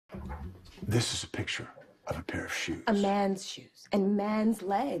This is a picture of a pair of shoes. A man's shoes and man's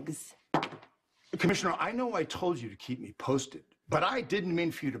legs. Commissioner, I know I told you to keep me posted, but I didn't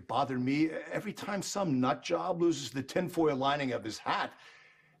mean for you to bother me every time some nut job loses the tinfoil lining of his hat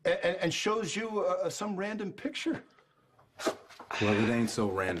and shows you some random picture. Well, it ain't so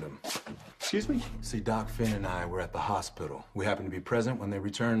random. Excuse me? See, Doc Finn and I were at the hospital. We happened to be present when they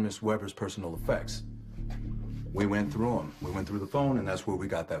returned Miss Weber's personal effects. We went through them. We went through the phone, and that's where we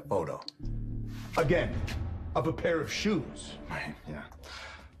got that photo. Again, of a pair of shoes. Right, yeah.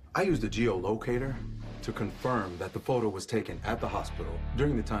 I used a geolocator to confirm that the photo was taken at the hospital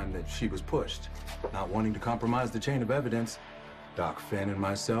during the time that she was pushed. Not wanting to compromise the chain of evidence, Doc Finn and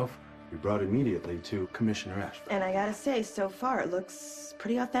myself, we brought it immediately to Commissioner Ashford. And I gotta say, so far it looks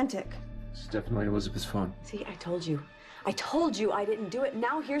pretty authentic. It's definitely Elizabeth's phone. See, I told you. I told you I didn't do it.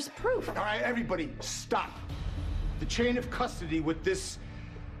 Now here's proof. All right, everybody, stop. The chain of custody with this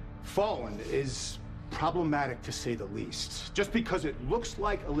phone is problematic, to say the least. Just because it looks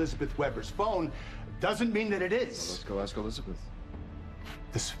like Elizabeth Weber's phone doesn't mean that it is. Well, let's go ask Elizabeth.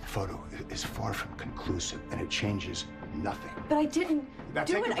 This photo is far from conclusive, and it changes nothing. But I didn't Now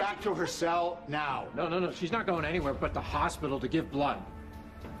do take it. her back to her cell now. No. She's not going anywhere but the hospital to give blood.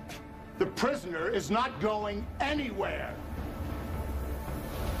 The prisoner is not going anywhere.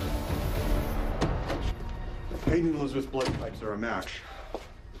 Hayden and Elizabeth's blood types are a match.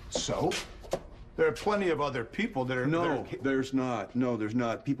 So? There are plenty of other people that are... No, there's not. No, there's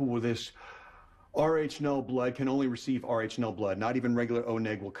not. People with this RH-null blood can only receive RH-null blood. Not even regular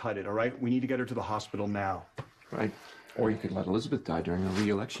O-neg will cut it, all right? We need to get her to the hospital now. Right. Or you could let Elizabeth die during a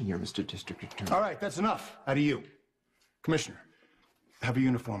re-election year, Mr. District Attorney. All right, that's enough. Out of you. Commissioner, have a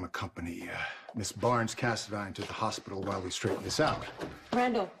uniform accompany Miss Barnes-Cassadine to the hospital while we straighten this out.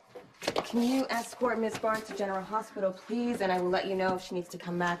 Randall, can you escort Miss Barnes to General Hospital, please? And I will let you know if she needs to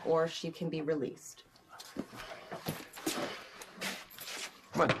come back or she can be released.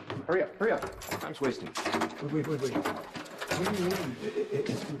 Come on, hurry up. Time's wasting. Wait. What do you mean,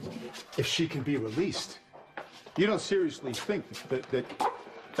 if she can be released? You don't seriously think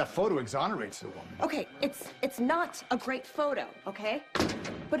that photo exonerates the woman? Okay, it's not a great photo, okay?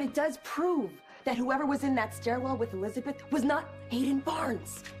 But it does prove that whoever was in that stairwell with Elizabeth was not Hayden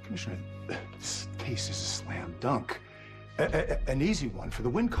Barnes. Commissioner, this case is a slam dunk. An easy one for the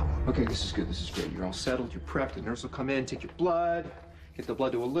win column. Okay, this is good. This is great. You're all settled. You're prepped. The nurse will come in, take your blood, get the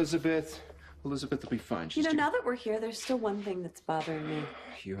blood to Elizabeth. Elizabeth will be fine. You know, now that we're here, there's still one thing that's bothering me.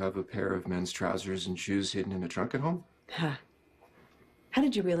 You have a pair of men's trousers and shoes hidden in a trunk at home? Huh. How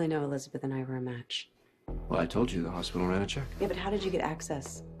did you really know Elizabeth and I were a match? Well, I told you the hospital ran a check. Yeah, but how did you get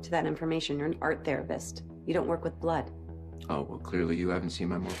access to that information? You're an art therapist. You don't work with blood. Oh, well, clearly you haven't seen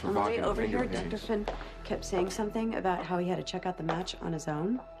my more On the way provocative over here, video Dr. games. Finn kept saying something about how he had to check out the match on his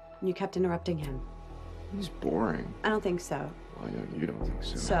own, and you kept interrupting him. He's boring. I don't think so. Well, I know you don't think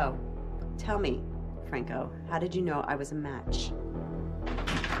so. So, tell me, Franco, how did you know I was a match?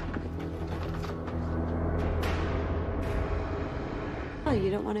 Oh, you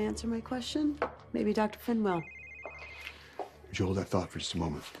don't want to answer my question? Maybe Dr. Finn will. Would you hold that thought for just a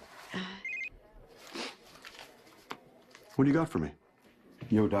moment? What do you got for me?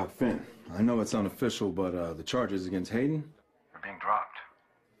 Yo, Doc Finn, I know it's unofficial, but the charges against Hayden are being dropped.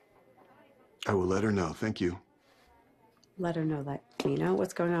 I will let her know. Thank you. Let her know, let me know.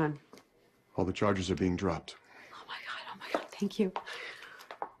 What's going on? All the charges are being dropped. Oh my God, thank you.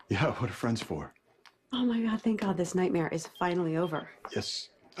 Yeah, what are friends for? Oh my God, thank God this nightmare is finally over. Yes.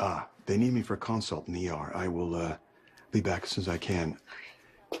 They need me for a consult in the ER. I will be back as soon as I can.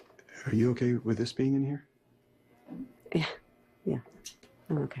 Are you okay with this being in here? Yeah,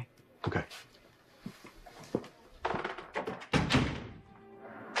 I'm okay. Okay.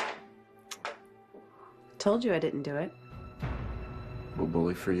 Told you I didn't do it. Well,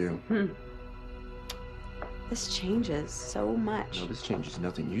 bully for you. This changes so much. No, this changes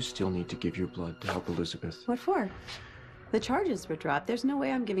nothing. You still need to give your blood to help Elizabeth. What for? The charges were dropped. There's no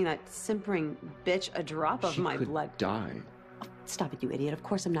way I'm giving that simpering bitch a drop of my blood. She could die. Oh, stop it, you idiot. Of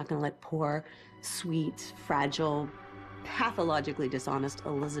course I'm not going to let poor, sweet, fragile, pathologically dishonest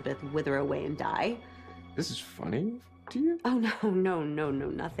Elizabeth wither away and die. This is funny to you? Oh, no.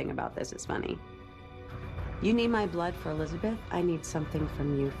 Nothing about this is funny. You need my blood for Elizabeth. I need something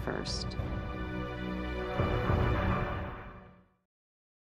from you first.